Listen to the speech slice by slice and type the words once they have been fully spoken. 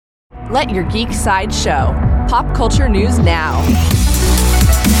Let your geek side show. Pop culture news now.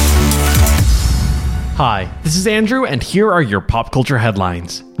 Hi, this is Andrew, and here are your pop culture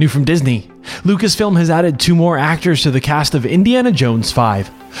headlines. New from Disney. Lucasfilm has added 2 more actors to the cast of Indiana Jones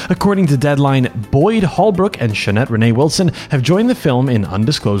 5. According to Deadline, Boyd Holbrook and Shannette Renee Wilson have joined the film in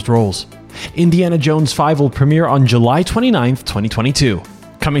undisclosed roles. Indiana Jones 5 will premiere on July 29th, 2022.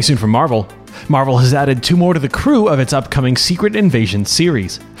 Coming soon from Marvel. Marvel has added 2 more to the crew of its upcoming Secret Invasion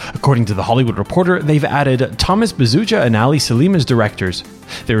series. According to The Hollywood Reporter, they've added Thomas Bezucha and Ali Salim as directors.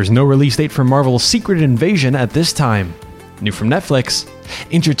 There is no release date for Marvel's Secret Invasion at this time. New from Netflix.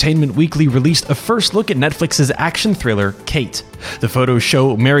 Entertainment Weekly released a first look at Netflix's action thriller, Kate. The photos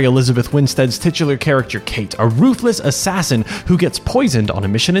show Mary Elizabeth Winstead's titular character, Kate, a ruthless assassin who gets poisoned on a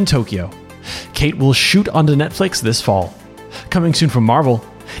mission in Tokyo. Kate will shoot onto Netflix this fall. Coming soon from Marvel.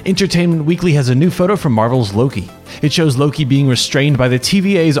 Entertainment Weekly has a new photo from Marvel's Loki. It shows Loki being restrained by the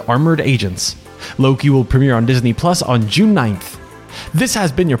TVA's armored agents. Loki will premiere on Disney Plus on June 9th. This has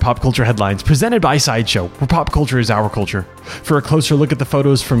been your Pop Culture Headlines, presented by Sideshow, where pop culture is our culture. For a closer look at the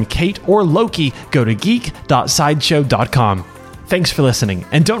photos from Kate or Loki, go to geek.sideshow.com. Thanks for listening,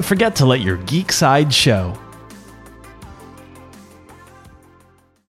 and don't forget to let your geek side show.